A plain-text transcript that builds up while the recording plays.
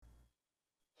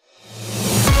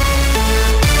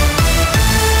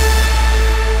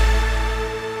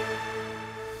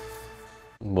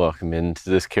welcome into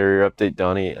this carrier update,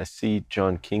 Donny. I see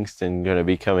John Kingston going to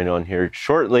be coming on here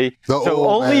shortly.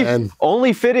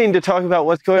 Only fitting to talk about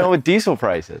what's going on with diesel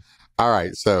prices. All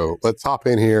right, so let's hop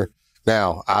in here.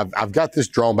 Now, I've got this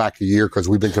drawn back a year because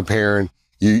we've been comparing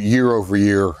year over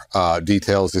year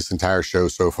details this entire show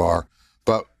so far.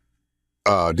 But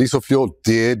diesel fuel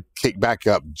did kick back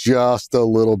up just a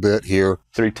little bit here.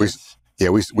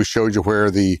 We showed you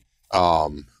where the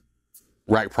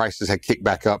rack prices had kicked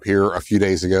back up here a few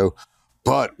days ago.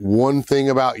 But one thing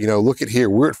about, look at here,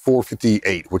 we're at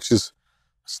 458, which is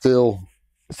still...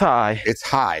 It's high. It's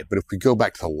high. But if we go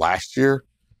back to last year,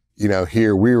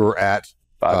 here we were at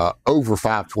over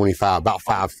 525, about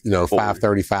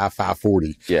 535,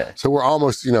 540. Yeah. So we're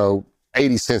almost,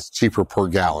 80 cents cheaper per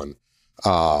gallon.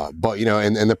 But,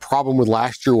 and the problem with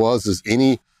last year is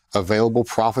any available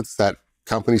profits that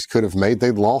companies could have made,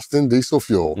 they'd lost in diesel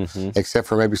fuel, except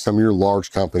for maybe some of your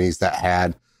large companies that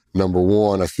had, number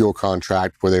one, a fuel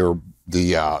contract where they were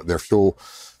their fuel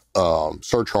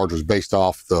surcharge was based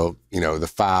off the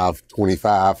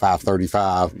 525,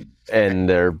 535. And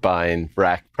they're buying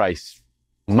rack price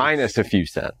minus a few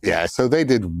cents. Yeah, so they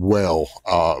did well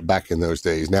back in those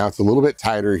days. Now it's a little bit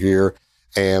tighter here,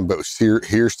 but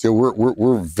here still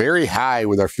we're very high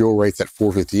with our fuel rates at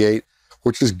 458.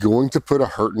 Which is going to put a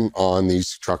hurting on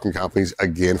these trucking companies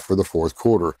again for the fourth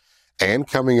quarter. And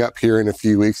coming up here in a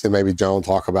few weeks, and maybe John will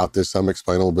talk about this,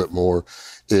 explain a little bit more,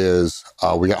 is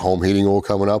we got home heating oil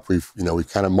coming up. We've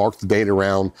kind of marked the date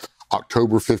around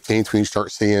October 15th when you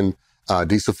start seeing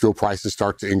diesel fuel prices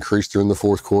start to increase during the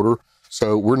fourth quarter.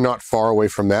 So we're not far away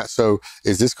from that. So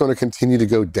is this going to continue to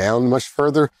go down much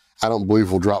further? I don't believe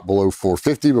we'll drop below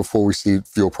 450 before we see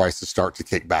fuel prices start to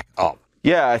kick back up.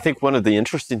 Yeah, I think one of the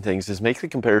interesting things is make the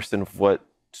comparison of what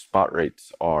spot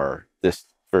rates are this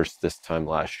time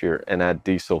last year and add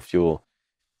diesel fuel.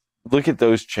 Look at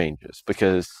those changes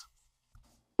because,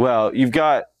 we'll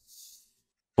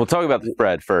talk about the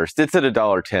spread first. It's at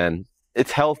 $1.10.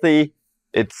 It's healthy.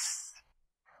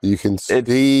 You can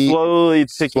see slowly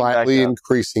slightly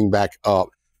increasing back up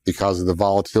because of the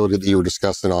volatility that you were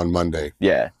discussing on Monday.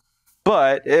 Yeah,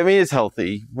 but it's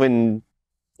healthy when.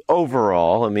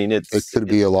 Overall, it could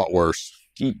be a lot worse,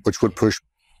 which would push.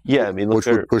 Yeah,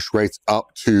 would push rates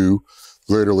up to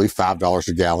literally $5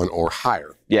 a gallon or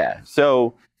higher. Yeah,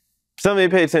 so something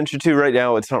to pay attention to right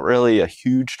now. It's not really a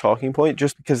huge talking point,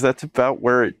 just because that's about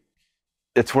where it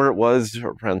was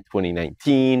around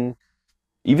 2019,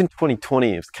 even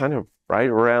 2020. It's kind of right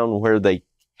around where they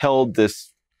held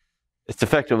this. It's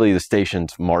effectively the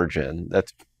station's margin.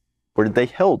 That's where they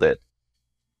held it.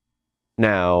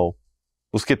 Now.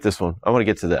 We'll skip this one. I want to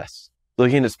get to this.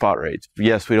 Looking at spot rates.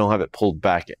 Yes, we don't have it pulled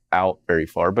back out very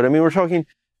far, but we're talking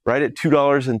right at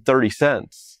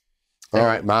 $2.30. All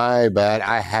right, my bad.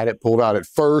 I had it pulled out at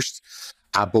first.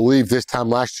 I believe this time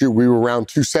last year we were around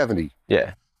 270.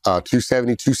 Yeah.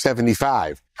 270,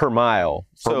 275. Per mile.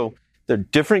 So they're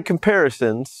different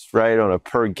comparisons, right, on a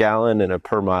per gallon and a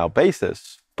per mile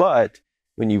basis. But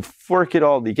when you work it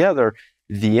all together,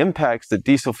 the impacts that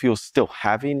diesel fuel is still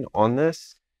having on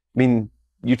this,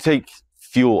 you take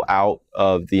fuel out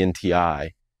of the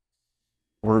NTI,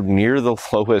 we're near the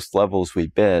lowest levels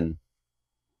we've been,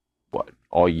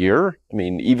 all year?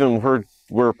 Even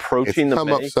we're approaching the May. It's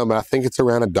come up some, I think it's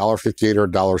around $1.58 or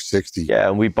 $1.60. Yeah,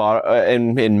 and we bought,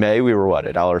 in May, we were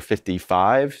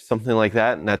 $1.55, something like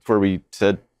that, and that's where we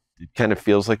said it kind of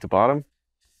feels like the bottom.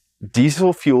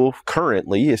 Diesel fuel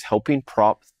currently is helping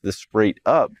prop this rate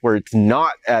up, where it's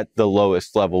not at the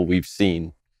lowest level we've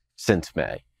seen since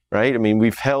May. Right?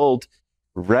 We've held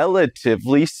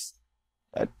relatively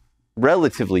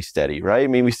steady, right?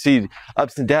 We see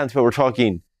ups and downs, but we're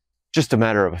talking just a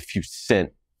matter of a few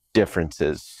cent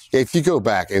differences. If you go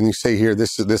back and you say here,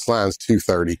 this line's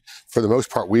 230. For the most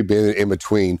part, we've been in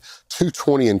between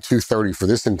 220 and 230 for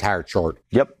this entire chart.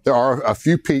 Yep. There are a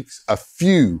few peaks,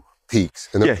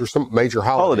 and those are some major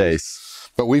holidays.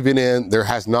 But there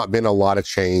has not been a lot of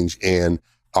change in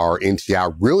our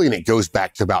NTI, really, and it goes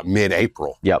back to about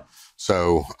mid-April. Yep.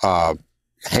 So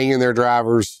hang in there,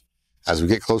 drivers. As we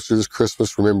get closer to this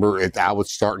Christmas, remember, I would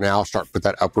start to put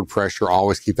that upward pressure,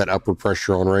 always keep that upward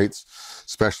pressure on rates,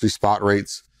 especially spot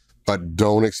rates, but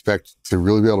don't expect to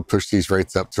really be able to push these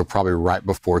rates up till probably right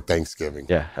before Thanksgiving.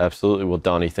 Yeah, absolutely. Well,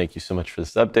 Donny, thank you so much for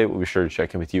this update. We'll be sure to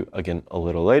check in with you again a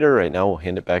little later. Right now, we'll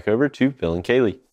hand it back over to Bill and Kaylee.